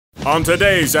On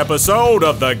today's episode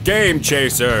of The Game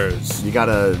Chasers. You got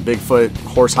a Bigfoot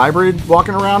horse hybrid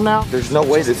walking around now? There's no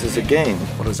way this is a game.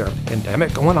 What is there, a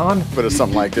pandemic going on? But it's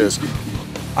something like this.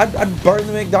 I'd burn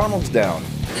the McDonald's down.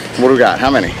 What do we got?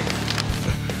 How many?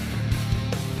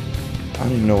 I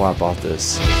don't even know why I bought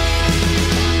this.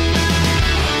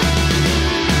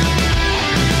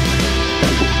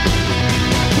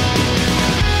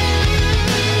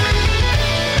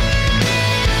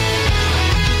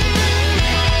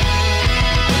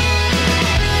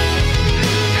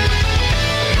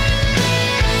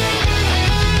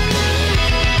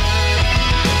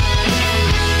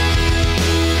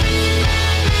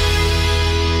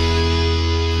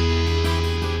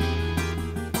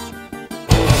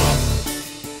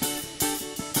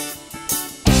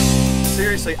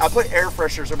 Seriously, I put air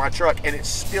fresheners in my truck and it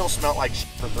still smelled like shit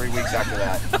for 3 weeks after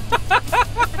that.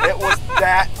 It was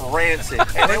that rancid.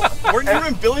 And Weren't you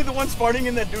and Billy the ones farting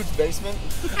in that dude's basement?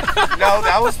 No,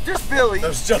 that was just Billy. That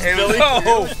was just Billy? It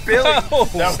was Billy. No. That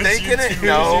was Stinking you it. two.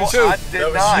 No, That was you two. I did That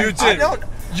was not. you two. I don't.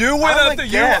 You went I'm up a to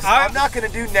guest. you. I'm not going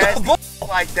to do nasty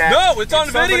like that. No, it's on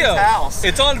in somebody's video. House.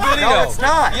 It's on video. No, it's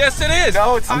not. Yes, it is.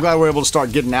 No, it's I'm not. glad we're able to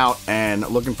start getting out and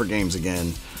looking for games again.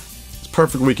 It's a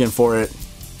perfect weekend for it.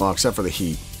 Well, except for the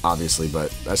heat, obviously, but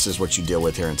that's just what you deal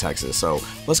with here in Texas. So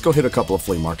let's go hit a couple of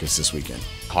flea markets this weekend.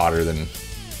 Hotter than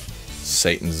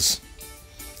Satan's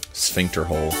sphincter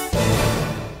hole.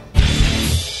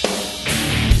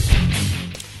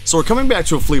 So we're coming back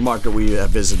to a flea market we have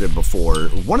visited before.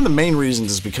 One of the main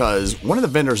reasons is because one of the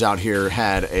vendors out here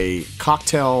had a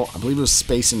cocktail, I believe it was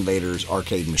Space Invaders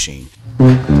arcade machine.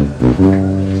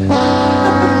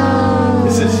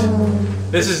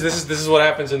 This is what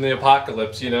happens in the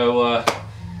apocalypse, you know.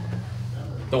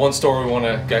 The one store we want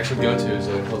to actually go to is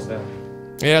closed down.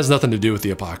 It has nothing to do with the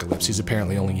apocalypse. He's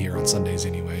apparently only here on Sundays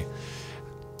anyway.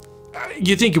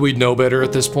 You think we'd know better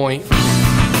at this point?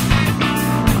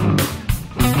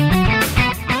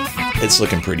 It's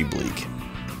looking pretty bleak.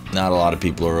 Not a lot of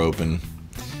people are open.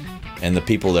 And the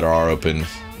people that are open,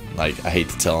 like, I hate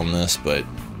to tell them this, but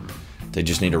they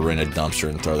just need to rent a dumpster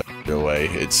and throw that away.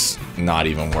 It's not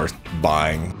even worth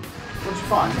buying. What'd you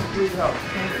find?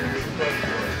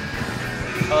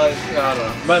 I don't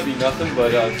know. Might be nothing,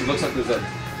 but it looks like there's a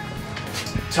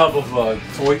tub of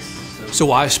toys.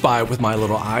 So I spy with my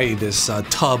little eye this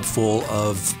tub full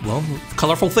of, well,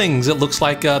 colorful things. It looks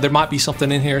like there might be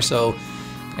something in here, so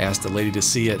I asked the lady to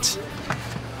see it. So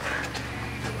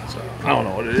I don't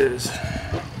know what it is.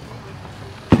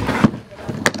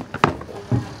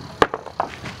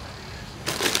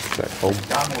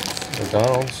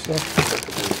 McDonald's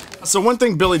stuff. So one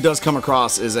thing Billy does come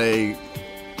across is a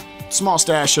small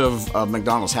stash of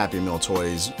McDonald's Happy Meal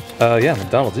toys. Yeah,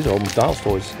 McDonald's. These are old McDonald's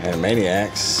toys. And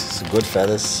Maniacs, some good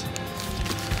feathers.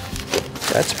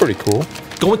 That's pretty cool.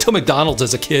 Going to McDonald's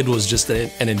as a kid was just an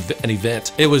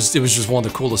event. It was just one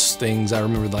of the coolest things. I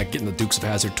remember like getting the Dukes of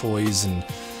Hazzard toys and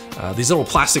these little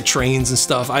plastic trains and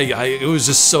stuff. It was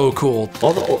just so cool.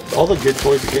 All the good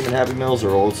toys that came in Happy Meals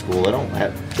are old school.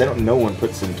 No one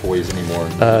puts in toys anymore.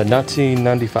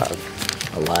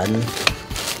 1995. Aladdin.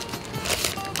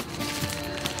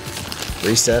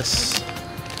 Recess.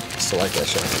 Still like that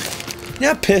show.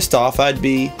 Yeah, pissed off I'd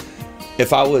be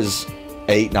if I was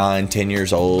 8, 9, 10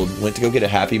 years old, went to go get a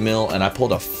Happy Meal, and I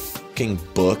pulled a fucking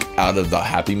book out of the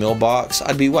Happy Meal box.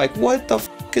 I'd be like, what the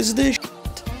fuck is this shit?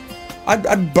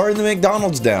 I'd burn the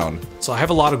McDonald's down. So I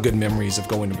have a lot of good memories of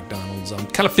going to McDonald's.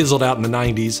 Kind of fizzled out in the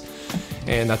 90s,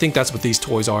 and I think that's what these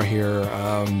toys are here.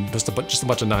 Just a bunch of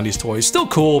 90s toys. Still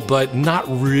cool, but not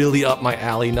really up my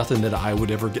alley. Nothing that I would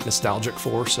ever get nostalgic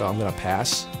for, so I'm gonna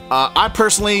pass. I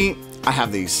personally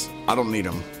have these. I don't need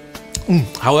them.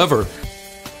 However,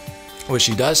 what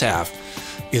she does have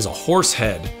is a horse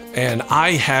head, and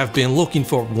I have been looking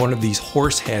for one of these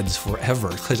horse heads forever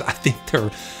because I think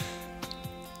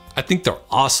they're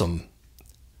awesome.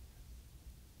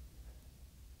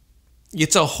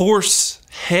 It's a horse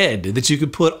head that you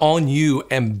could put on you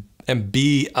and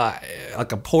be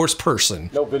like a horse person.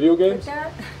 No video games?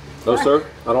 No, sir.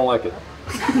 I don't like it.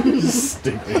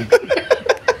 Stupid.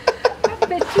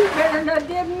 Bet you better not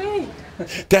give me.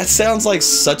 That sounds like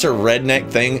such a redneck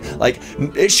thing. Like,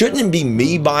 it shouldn't be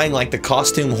me buying like the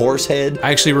costume horse head.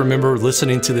 I actually remember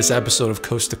listening to this episode of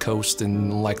Coast to Coast,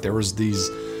 and like there was these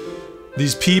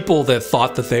people that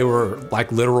thought that they were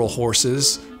like literal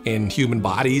horses in human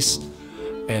bodies,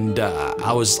 and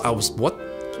I was what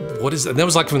is that? That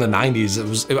was like from the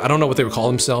 90s. I don't know what they would call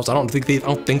themselves. I don't think they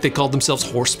called themselves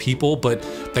horse people, but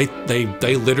they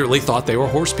literally thought they were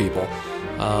horse people.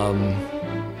 I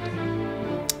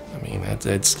mean, I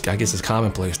guess it's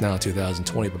commonplace now in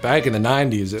 2020, but back in the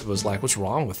 90s, it was like, what's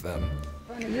wrong with them?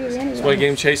 That's why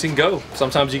game chasing go.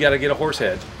 Sometimes you got to get a horse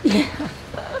head.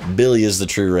 Billy is the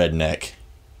true redneck.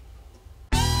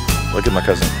 Look at my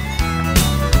cousin.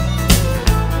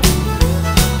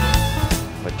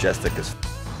 Majestic as.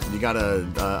 You got a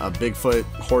Bigfoot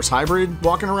horse hybrid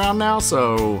walking around now,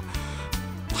 so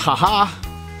haha.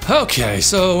 Okay,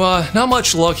 so not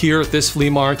much luck here at this flea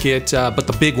market, but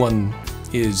the big one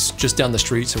is just down the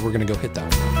street, so we're gonna go hit that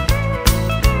one.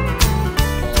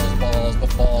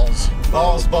 Balls.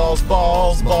 Balls, balls,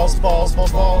 balls, balls, balls,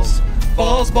 balls, balls.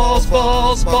 Balls, balls,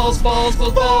 balls, balls, balls, balls, balls,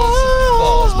 balls,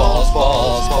 balls,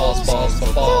 balls, balls, balls,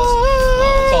 balls, balls,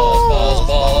 balls, balls,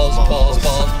 balls, balls,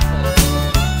 balls.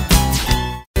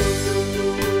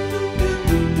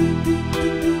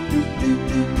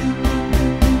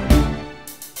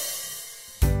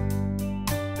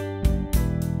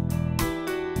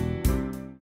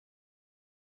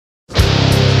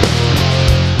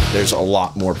 There's a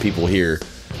lot more people here.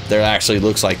 There actually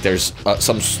looks like there's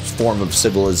some form of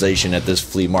civilization at this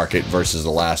flea market versus the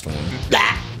last one.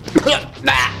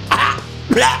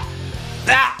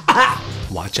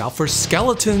 Watch out for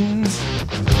skeletons.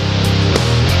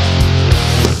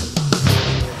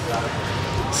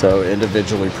 So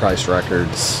individually priced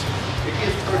records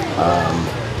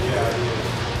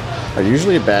are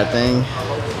usually a bad thing,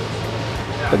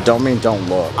 but don't mean don't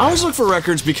look. I always look for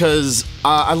records because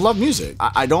I love music.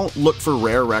 I don't look for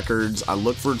rare records. I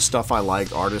look for stuff I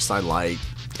like, artists I like,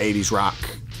 80s rock,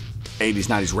 80s,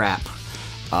 90s rap,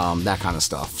 that kind of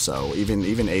stuff. So even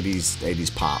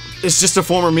 80s pop. It's just a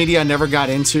form of media I never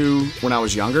got into when I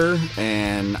was younger,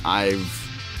 and I've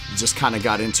just kind of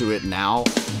got into it now.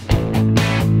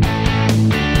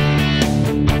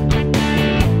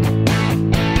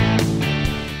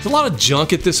 There's a lot of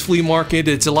junk at this flea market.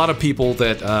 It's a lot of people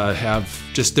that have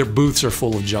just their booths are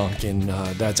full of junk, and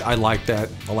I like that.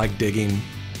 I like digging.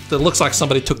 It looks like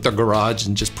somebody took their garage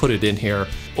and just put it in here.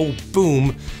 Oh,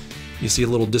 boom! You see a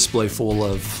little display full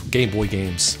of Game Boy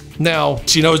games. Now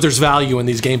she knows there's value in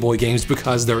these Game Boy games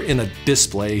because they're in a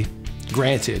display.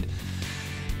 Granted,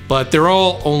 but they're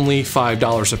all only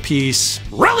 $5 a piece.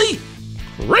 Really?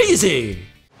 Crazy!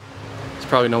 There's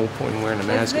probably no point in wearing a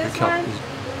mask if you count.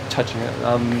 Touching it.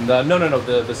 No,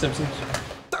 the Simpsons.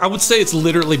 I would say it's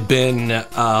literally been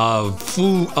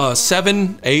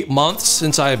 7-8 months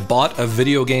since I bought a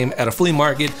video game at a flea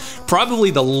market. Probably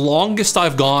the longest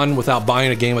I've gone without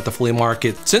buying a game at the flea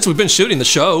market since we've been shooting the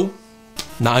show.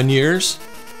 9 years.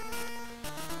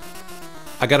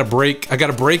 I got to break. I'm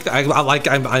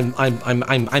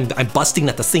busting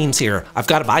at the seams here. I've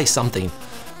got to buy something.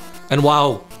 And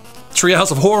while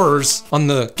Treehouse of Horrors on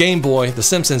the Game Boy, The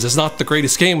Simpsons, is not the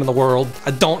greatest game in the world,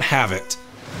 I don't have it.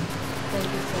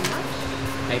 Thank you so much.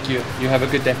 Thank you. You have a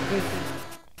good day.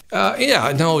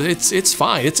 Yeah, no, it's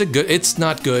fine. It's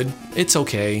not good. It's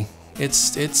okay.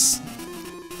 It's.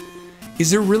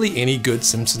 Is there really any good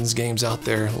Simpsons games out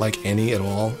there? Like any at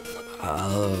all?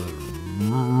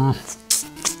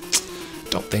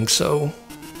 Don't think so.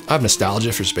 I have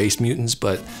nostalgia for Space Mutants,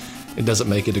 but it doesn't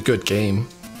make it a good game.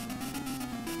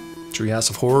 Treehouse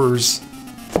of Horrors,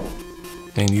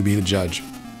 and you be the judge.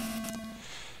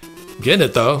 Getting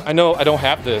it though. I know I don't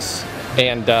have this,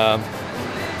 and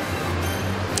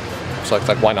so it's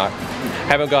like, why not?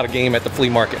 Haven't got a game at the flea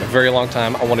market in a very long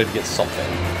time. I wanted to get something.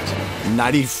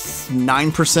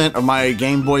 99% of my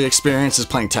Game Boy experience is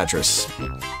playing Tetris.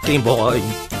 Game Boy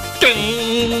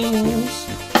games.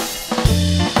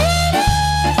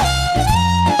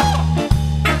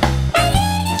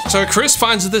 So Chris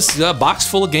finds this box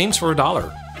full of games for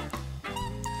 $1.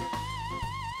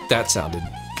 That sounded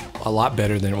a lot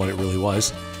better than what it really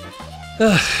was.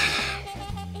 No,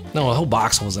 the whole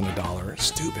box wasn't $1.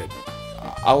 Stupid.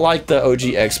 I like the OG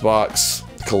Xbox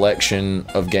collection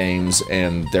of games,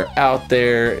 and they're out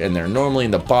there, and they're normally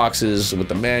in the boxes with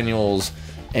the manuals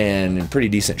and in pretty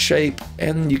decent shape,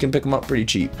 and you can pick them up pretty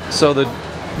cheap. So the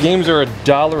games are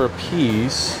 $1 a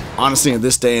piece. Honestly, in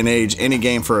this day and age, any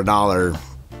game for $1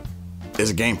 is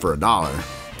a game for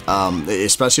 $1,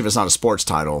 especially if it's not a sports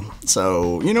title.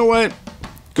 So you know what?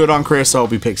 Good on Chris. I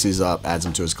hope he picks these up, adds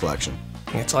them to his collection.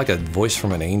 It's like a voice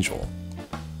from an angel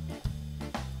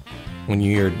when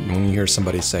you hear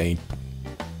somebody say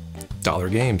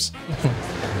 $1 games.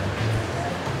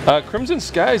 Crimson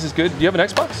Skies is good. Do you have an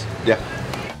Xbox? Yeah.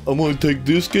 I'm gonna take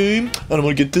this game, and I'm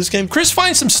gonna get this game. Chris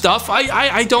finds some stuff.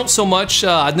 I don't so much.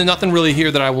 Nothing really here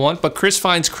that I want, but Chris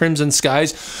finds Crimson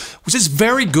Skies, which is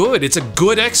very good. It's a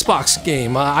good Xbox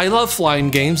game. I love flying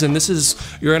games, and this is,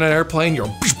 you're in an airplane, you're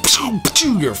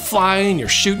flying, you're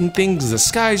shooting things, the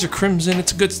skies are crimson.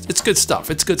 It's good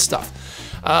stuff. It's good stuff.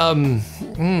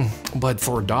 But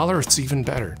for $1, it's even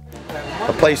better.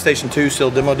 A PlayStation 2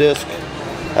 still demo disc.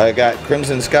 I got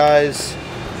Crimson Skies,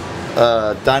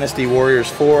 Dynasty Warriors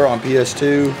 4 on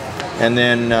PS2, and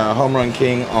then Home Run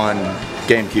King on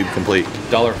GameCube complete.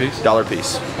 $1 a piece? $1 a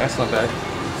piece. That's not bad.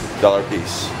 $1 a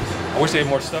piece. I wish they had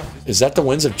more stuff. Is that the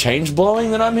winds of change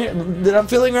blowing that I'm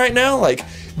feeling right now? Like,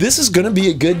 this is gonna be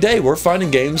a good day. We're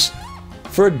finding games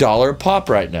for $1 a pop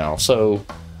right now. So,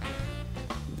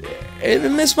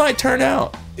 and this might turn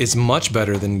out. It's much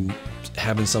better than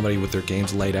having somebody with their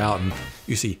games laid out and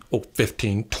you see, oh,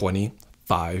 15, 20,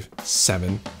 5,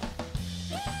 7.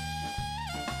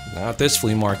 Not this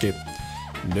flea market.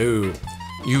 No.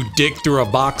 You dig through a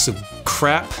box of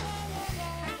crap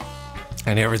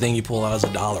and everything you pull out is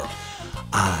 $1.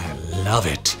 I love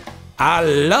it. I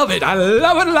love it. I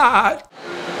love it a lot.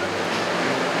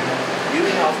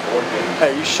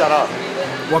 Hey, you shut up.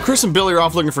 While Chris and Billy are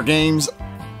off looking for games,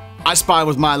 I spy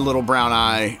with my little brown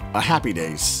eye a Happy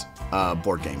Days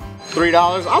board game. $3?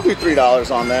 I'll do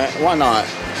 $3 on that. Why not?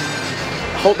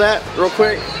 Hold that real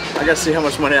quick. I gotta see how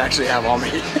much money I actually have on me.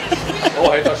 Oh,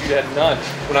 I thought you had none.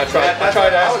 When I tried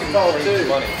asking for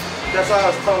money. That's what I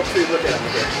was told too. Look at him.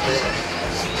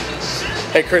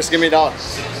 Hey Chris, give me $1.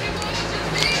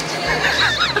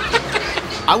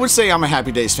 I would say I'm a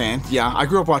Happy Days fan. Yeah, I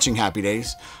grew up watching Happy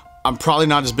Days. I'm probably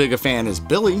not as big a fan as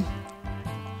Billy.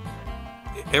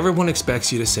 Everyone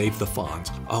expects you to save the Fonz.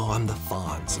 Oh, I'm the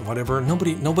Fonz. Whatever.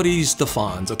 Nobody's the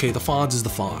Fonz. Okay, the Fonz is the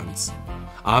Fonz.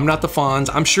 I'm not the Fonz.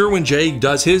 I'm sure when Jay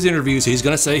does his interviews, he's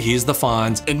gonna say he's the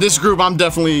Fonz. In this group, I'm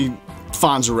definitely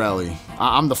Fonzarelli.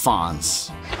 I'm the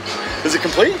Fonz. Is it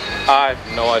complete? I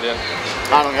have no idea.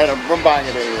 I don't know. I'm buying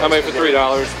it anyway. I made it for $3.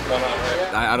 Why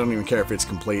not, right? I don't even care if it's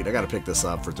complete. I gotta pick this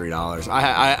up for $3.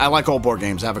 I like old board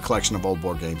games. I have a collection of old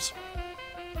board games.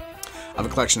 I have a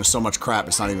collection of so much crap,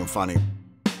 it's not even funny.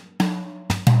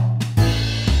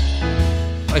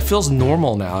 It feels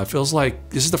normal now. It feels like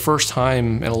this is the first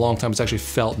time in a long time it's actually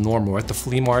felt normal. At the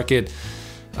flea market,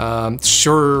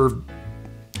 sure,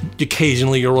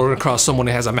 occasionally you'll run across someone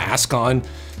who has a mask on.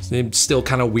 It's still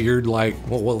kind of weird, like,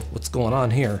 well, what's going on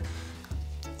here?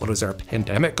 What, is there a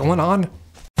pandemic going on?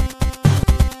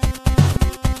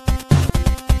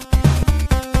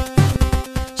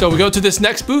 So we go to this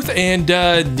next booth and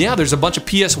yeah, there's a bunch of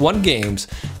PS1 games.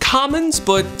 Commons,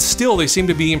 but still they seem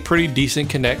to be in pretty decent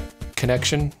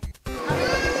connection.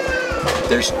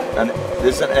 This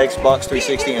is an Xbox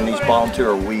 360 and these bottom two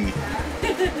are Wii.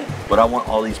 But I want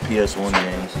all these PS1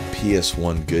 games.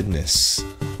 PS1 goodness.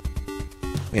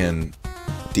 And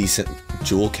decent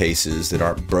jewel cases that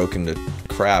aren't broken to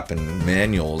crap and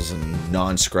manuals and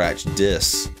non-scratch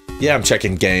discs. Yeah, I'm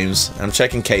checking games. I'm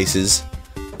checking cases.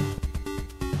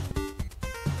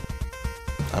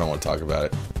 I don't want to talk about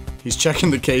it. He's checking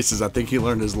the cases. I think he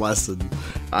learned his lesson.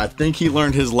 I think he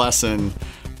learned his lesson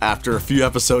after a few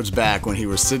episodes back when he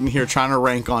was sitting here trying to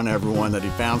rank on everyone that he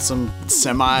found some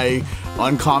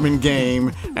semi-uncommon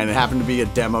game and it happened to be a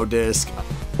demo disc.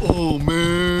 Oh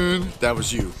man, that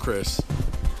was you, Chris.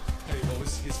 Hey, what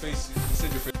was his face? You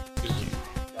said your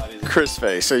face. Chris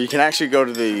face. So you can actually go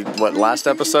to the last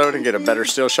episode and get a better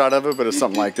still shot of it, but it's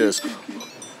something like this.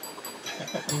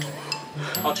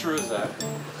 How true is that?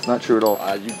 It's not true at all.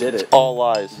 You did it. All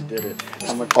lies. You did it.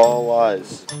 All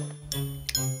lies.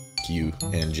 You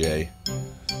and Jay.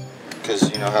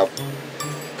 Because you know how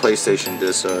PlayStation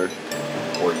discs are.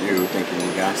 Or you thinking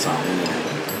you got something and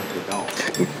you don't.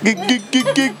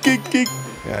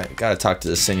 Gotta talk to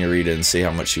the senorita and see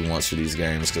how much she wants for these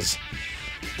games, because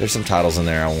there's some titles in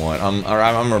there I want.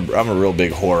 I'm a real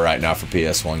big whore right now for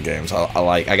PS1 games.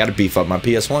 I gotta beef up my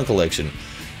PS1 collection.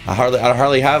 I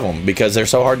hardly have them because they're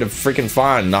so hard to freaking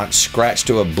find, not scratched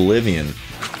to oblivion.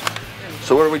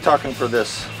 So what are we talking for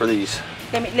this? For these?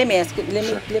 Let me ask you. Let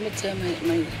me tell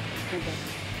my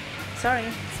sorry,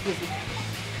 excuse me.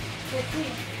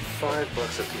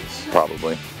 $5 a piece.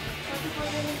 Probably.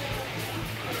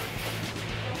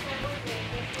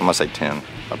 I'm gonna say 10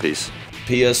 a piece.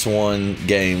 PS1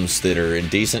 games that are in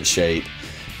decent shape,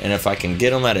 and if I can get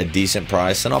them at a decent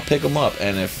price, then I'll pick them up.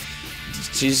 And if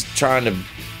she's trying to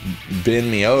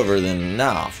bend me over, then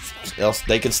nah, else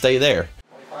they can stay there.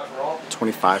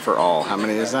 25 for all. How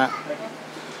many is that?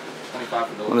 25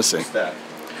 for those. Let me see.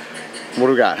 What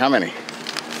do we got? How many?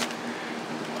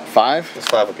 5? It's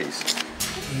 5 a piece.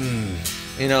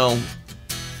 You know,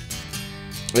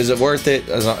 is it worth it?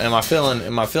 Am I feeling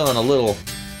a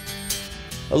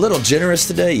little generous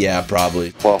today? Yeah,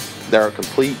 probably. Well, they're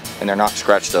complete and they're not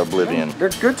scratched to oblivion. They're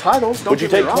good titles. Would you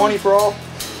take 20 for all?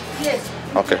 Yes.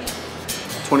 Okay.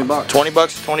 $20. 20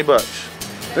 bucks, 20 bucks.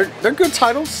 They're good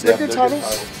titles. They're good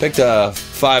titles. Picked 5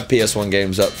 PS1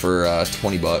 games up for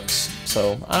 $20.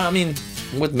 So I mean,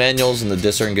 with manuals and the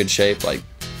discs are in good shape, like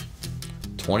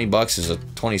 $20 $20 is a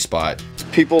 20 spot.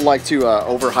 People like to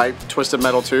overhype Twisted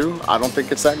Metal 2. I don't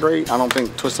think it's that great. I don't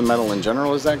think Twisted Metal in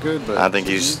general is that good. But I think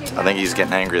he's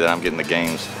getting angry that I'm getting the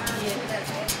games.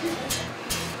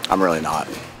 I'm really not.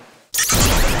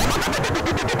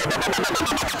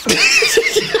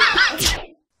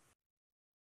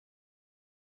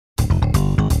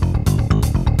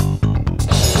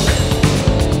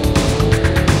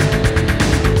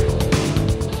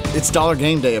 It's Dollar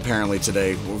Game Day apparently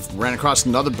today. We ran across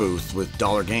another booth with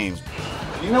Dollar Games.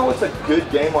 You know what's a good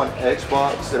game on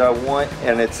Xbox that I want?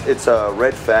 And it's a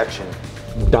Red Faction.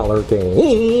 Dollar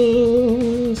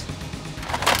Games.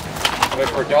 Wait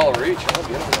for $1 each. I'll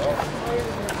be able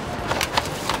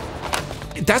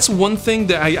to. That's one thing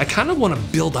that I kind of want to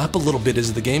build up a little bit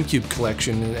is the GameCube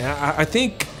collection. And I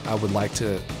think I would like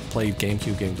to play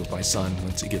GameCube games with my son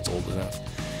once he gets old enough.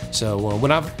 So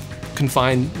when I've can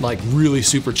find like really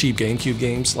super cheap GameCube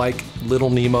games like Little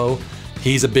Nemo.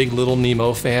 He's a big Little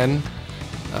Nemo fan,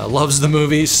 loves the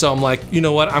movies, so I'm like, you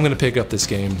know what, I'm gonna pick up this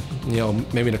game. You know,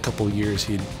 maybe in a couple of years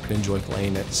he'd enjoy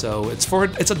playing it. So it's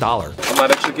 $1. I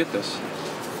might actually get this.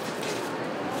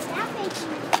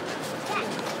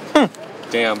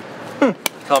 Damn.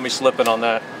 Caught me slipping on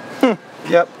that.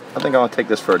 Yep, I think I'll take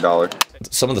this for $1.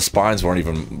 Some of the spines weren't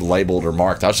even labeled or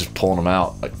marked. I was just pulling them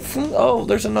out. Like, oh,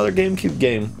 there's another GameCube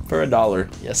game for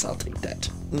 $1. Yes, I'll take that.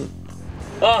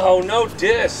 Oh, no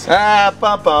disc. Ah,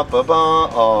 ba ba ba ba.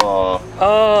 Oh.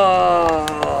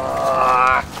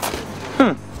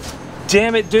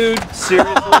 Damn it, dude.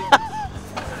 Seriously?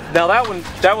 Now that one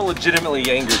legitimately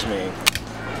angers me.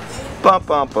 Ba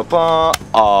ba ba ba.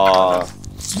 Aw.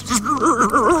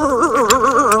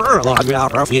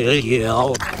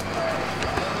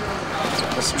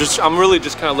 I'm really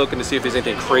just kind of looking to see if there's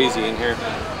anything crazy in here.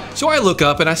 So I look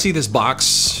up and I see this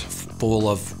box full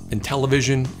of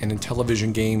Intellivision and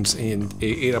Intellivision games, and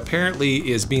it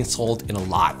apparently is being sold in a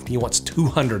lot. He wants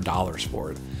 $200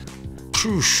 for it.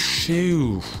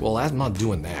 Phew, well, I'm not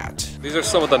doing that. These are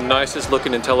some of the nicest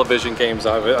looking Intellivision games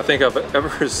I think I've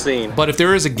ever seen. But if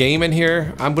there is a game in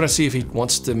here, I'm gonna see if he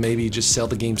wants to maybe just sell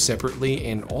the game separately.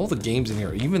 And all the games in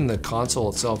here, even the console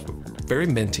itself, very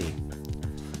minty.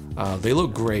 They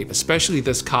look great, especially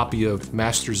this copy of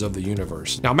Masters of the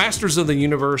Universe. Now, Masters of the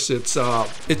Universe, it's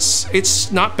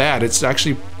not bad. It's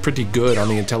actually pretty good on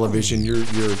the Intellivision. You're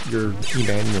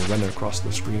He-Man, you're running across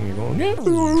the screen, you're going, yeah,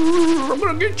 I'm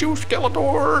gonna get you,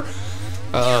 Skeletor.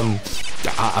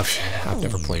 I've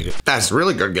never played it. That's a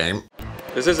really good game.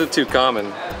 This isn't too common,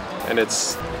 and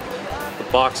the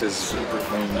box is,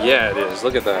 yeah, it is.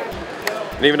 Look at that.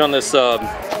 And even on this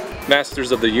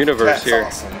Masters of the Universe here.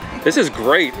 Awesome. This is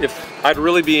great. If I'd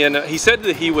really be in, he said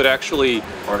that he would actually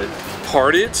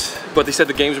part it, but they said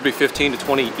the games would be 15 to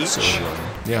 20 each.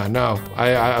 Yeah, no.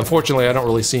 I unfortunately I don't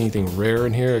really see anything rare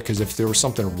in here, because if there was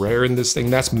something rare in this thing,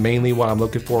 that's mainly what I'm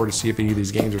looking for, to see if any of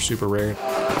these games are super rare.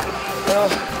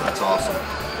 That's awesome.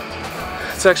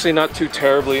 It's actually not too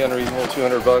terribly unreasonable,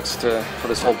 $200 for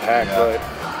this whole pack, but.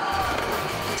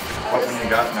 What when you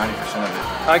got 90% of it?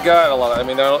 I got a lot. I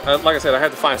mean, like I said, I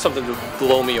had to find something to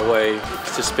blow me away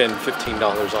to spend $15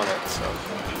 on it. So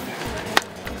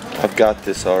I've got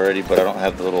this already, but I don't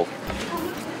have the little.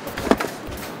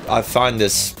 I find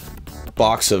this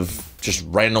box of just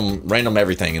random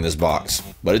everything in this box,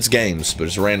 but it's games, but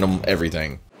it's random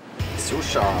everything. Sewer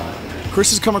Shark.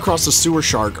 Chris has come across the Sewer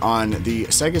Shark on the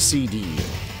Sega CD.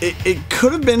 It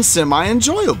could have been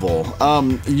semi-enjoyable.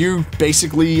 You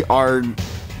basically are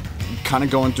kind of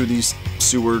going through these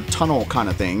sewer tunnel kind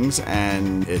of things,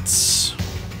 and it's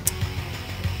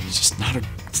just not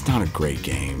a great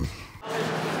game.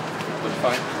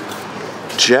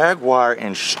 Jaguar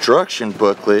instruction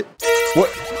booklet. What?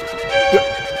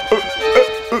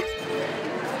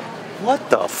 What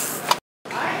the f?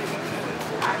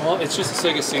 well, it's just a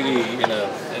Sega CD in a.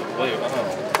 Wait, oh.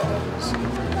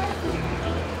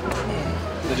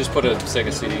 They just put a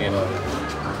Sega CD in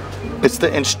a. It's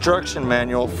the instruction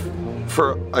manual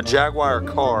for a Jaguar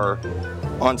car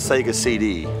on Sega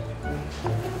CD.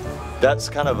 That's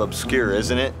kind of obscure,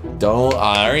 isn't it?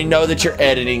 I already know that you're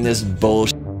editing this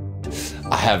bullshit.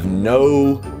 I have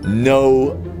none,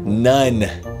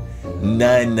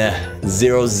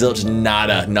 zero zilch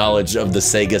nada knowledge of the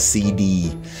Sega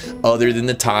CD, other than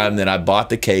the time that I bought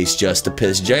the case just to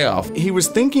piss Jay off. He was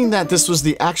thinking that this was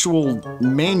the actual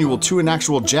manual to an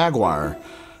actual Jaguar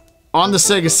on the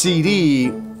Sega CD,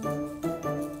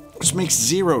 which makes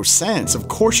zero sense. Of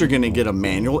course you're gonna get a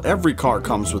manual. Every car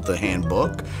comes with a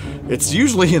handbook. It's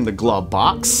usually in the glove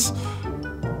box.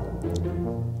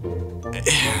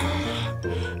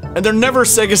 And they're never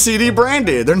Sega CD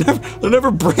branded. They're never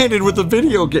branded with a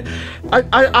video game.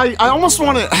 I almost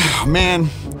want to, man.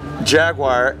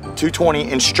 Jaguar 220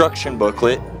 instruction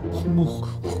booklet.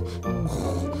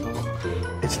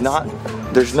 It's not,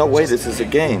 there's no way this is a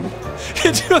game.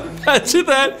 Could you imagine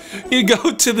that? You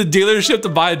go to the dealership to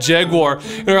buy a Jaguar,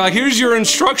 and they're like, here's your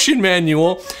instruction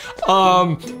manual.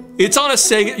 It's on a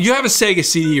Sega, you have a Sega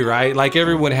CD, right? Like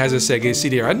everyone has a Sega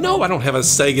CD, right? No, I don't have a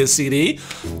Sega CD.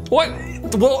 What?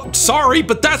 Well, sorry,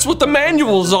 but that's what the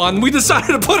manual's on. We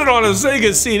decided to put it on a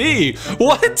Sega CD.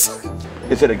 What?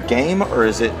 Is it a game or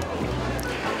is it?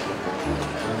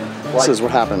 This is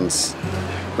what happens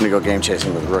when you go game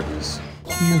chasing with rookies.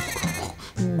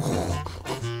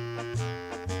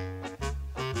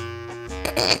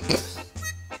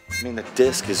 I mean, the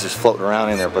disc is just floating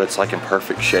around in there, but it's like in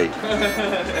perfect shape.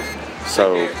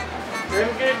 So,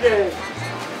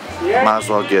 might as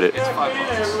well get it. It's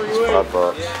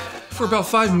 $5. For about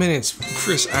 5 minutes,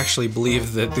 Chris actually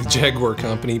believed that the Jaguar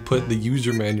company put the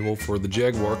user manual for the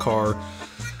Jaguar car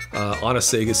on a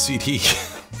Sega CD.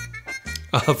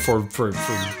 For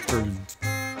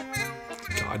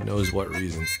God knows what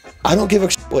reason. I don't give a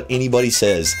shit what anybody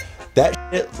says. That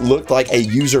shit looked like a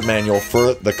user manual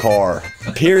for the car.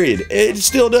 Period. It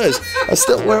still does. I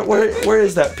still where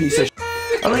is that piece of shit?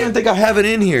 I don't even think I have it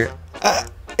in here. I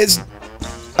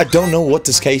don't know what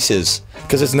this case is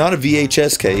because it's not a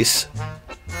VHS case.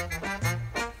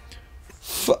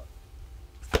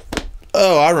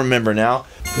 Oh, I remember now.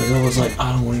 Because I was like,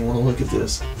 I don't even want to look at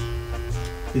this.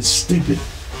 It's stupid.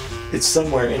 It's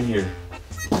somewhere in here.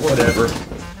 Whatever.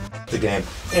 The game.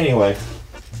 Anyway,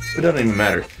 it doesn't even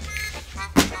matter.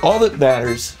 All that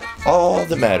matters,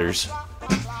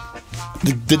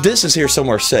 the disc is here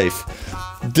somewhere safe.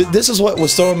 This is what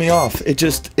was throwing me off. It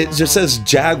just says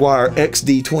Jaguar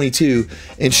XD22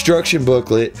 instruction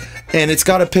booklet, and it's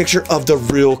got a picture of the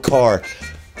real car.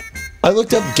 I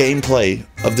looked up gameplay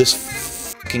of this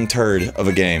fucking turd of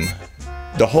a game.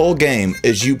 The whole game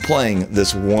is you playing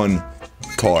this one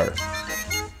car.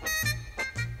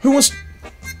 Who wants?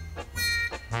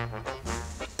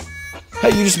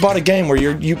 Hey, you just bought a game where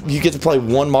you get to play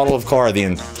one model of car the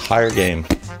entire game.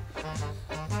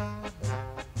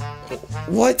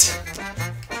 What?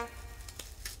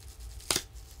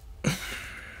 I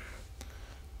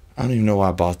don't even know why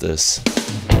I bought this. I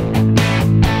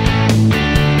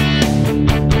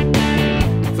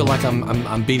feel like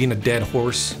I'm beating a dead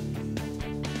horse.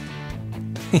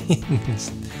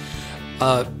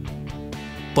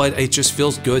 But it just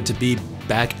feels good to be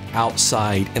back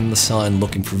outside in the sun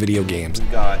looking for video games.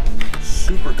 We've got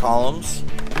Super Columns.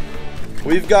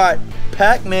 We've got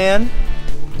Pac-Man.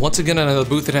 Once again, another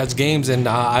booth that has games, and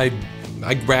I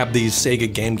grabbed these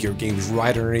Sega Game Gear games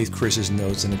right underneath Chris's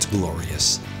nose, and it's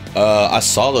glorious. I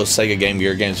saw those Sega Game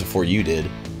Gear games before you did,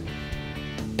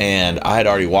 and I had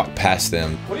already walked past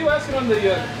them. What are you asking on the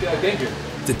Game Gear?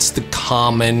 It's the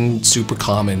common, super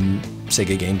common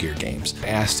Sega Game Gear games. I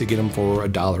asked to get them for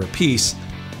 $1 a piece,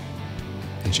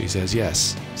 and she says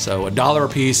yes. So $1 a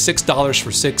piece, $6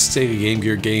 for 6 Sega Game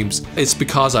Gear games. It's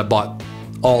because I bought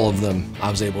all of them, I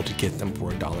was able to get them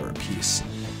for $1 a piece.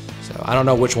 So I don't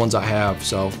know which ones I have,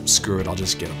 so screw it, I'll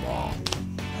just get them all.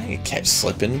 I ain't catch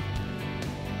slipping.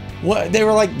 What? They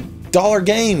were like dollar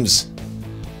games.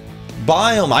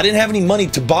 Buy them. I didn't have any money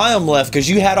to buy them left because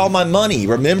you had all my money,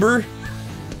 remember?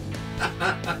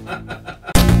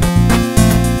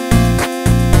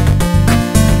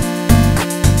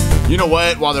 You know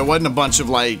what? While there wasn't a bunch of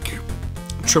like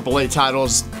AAA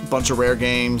titles, a bunch of rare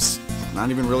games, not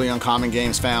even really uncommon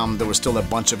games found, there was still a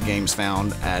bunch of games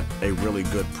found at a really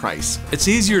good price. It's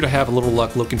easier to have a little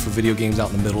luck looking for video games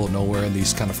out in the middle of nowhere in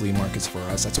these kind of flea markets for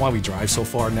us. That's why we drive so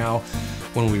far now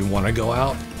when we want to go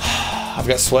out. I've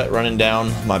got sweat running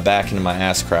down my back into my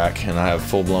ass crack, and I have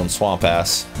full-blown swamp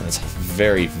ass, and it's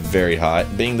very, very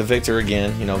hot. Being the victor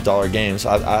again, you know, dollar games.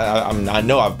 I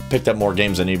know I've picked up more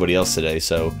games than anybody else today,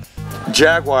 so.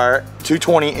 Jaguar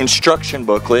 220 instruction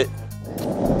booklet.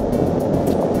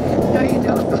 No, you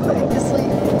don't. Go back to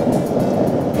sleep.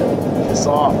 Piss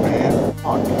off, man.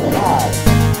 Oh, God.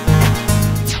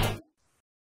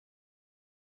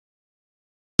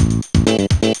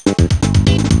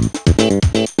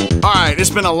 Alright, it's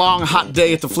been a long, hot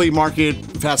day at the flea market.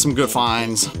 We've had some good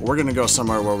finds. We're gonna go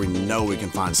somewhere where we know we can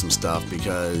find some stuff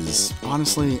because,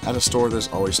 honestly, at a store, there's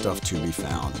always stuff to be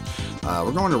found.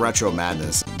 We're going to Retro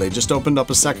Madness. They just opened up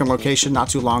a second location not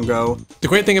too long ago. The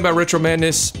great thing about Retro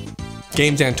Madness,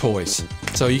 games and toys.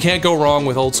 So you can't go wrong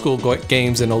with old school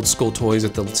games and old school toys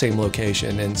at the same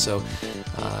location. And so,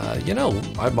 you know,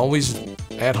 I'm always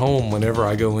at home whenever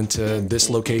I go into this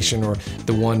location or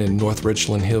the one in North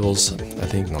Richland Hills. I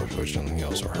think North Richland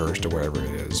Hills or Hearst or wherever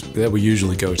it is that we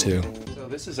usually go to. So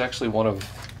this is actually one of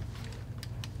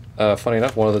funny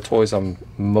enough, one of the toys I'm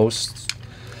most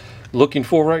looking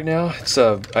for right now. It's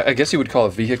I guess you would call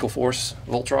it Vehicle Force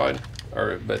Voltron,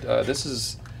 but this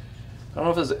is, I don't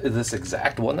know if it's this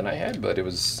exact one that I had, but it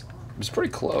was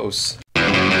pretty close.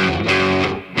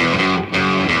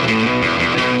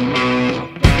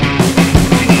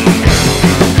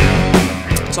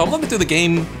 So I'm looking through the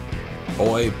Game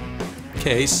Boy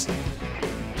case.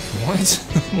 What?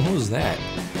 What was that?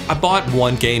 I bought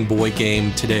one Game Boy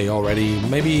game today already.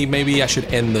 Maybe I should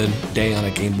end the day on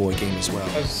a Game Boy game as well.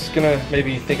 I was gonna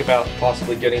maybe think about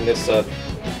possibly getting this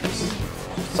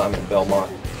Simon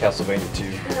Belmont Castlevania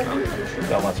 2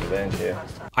 Belmont's Revenge. Yeah.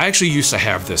 I actually used to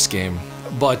have this game,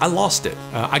 but I lost it.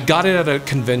 I got it at a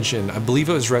convention. I believe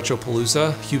it was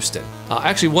Retropalooza, Houston.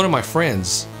 Actually, one of my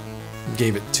friends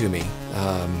gave it to me.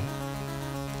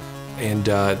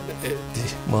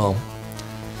 Well,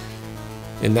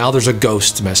 and now there's a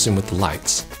ghost messing with the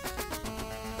lights.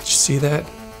 Did you see that?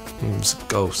 It was a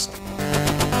ghost.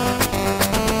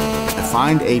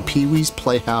 Find a Pee-wee's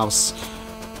Playhouse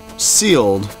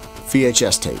sealed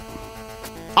VHS tape.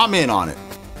 I'm in on it.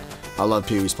 I love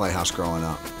Pee-wee's Playhouse growing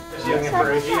up. OG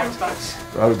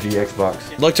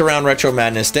Xbox. Looked around Retro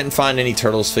Madness, didn't find any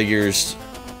Turtles figures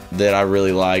that I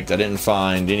really liked. I didn't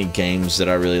find any games that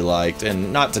I really liked,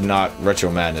 and not to knock Retro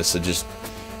Madness, it just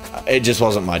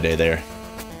wasn't my day there.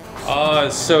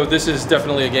 So this is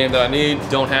definitely a game that I need.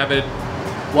 Don't have it.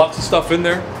 Lots of stuff in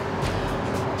there.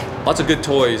 Lots of good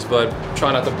toys, but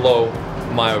try not to blow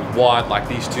my wad like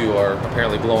these two are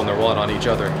apparently blowing their wad on each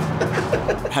other.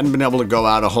 Hadn't been able to go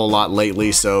out a whole lot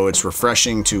lately, so it's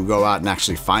refreshing to go out and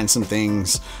actually find some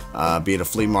things, be it a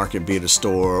flea market, be it a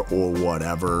store, or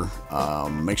whatever.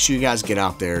 Make sure you guys get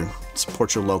out there,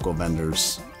 support your local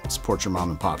vendors, support your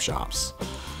mom and pop shops.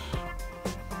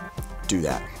 Do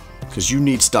that, because you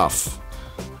need stuff,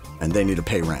 and they need to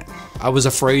pay rent. I was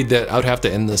afraid that I'd have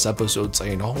to end this episode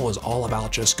saying, oh, it was all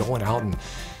about just going out and,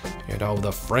 you know,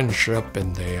 the friendship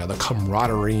and the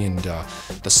camaraderie and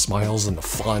the smiles and the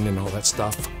fun and all that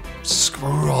stuff.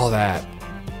 Screw all that.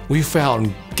 We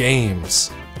found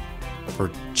games for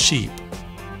cheap.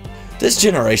 This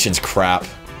generation's crap.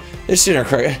 I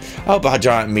hope a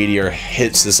giant meteor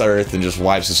hits this earth and just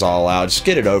wipes us all out. Just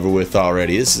get it over with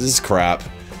already. This is crap.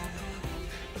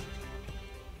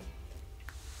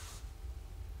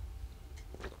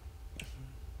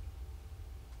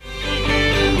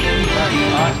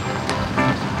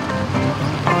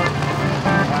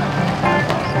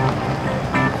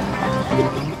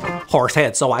 Horse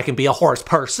head so I can be a horse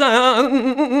person.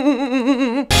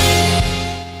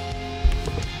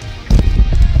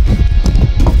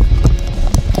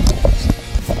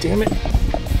 Damn it.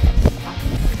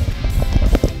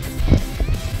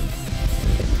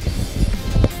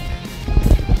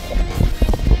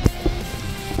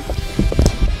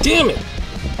 Damn it.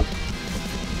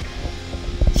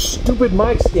 Stupid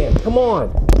mic stand, come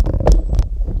on.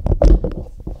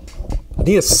 I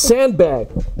need a sandbag.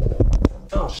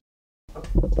 Oh,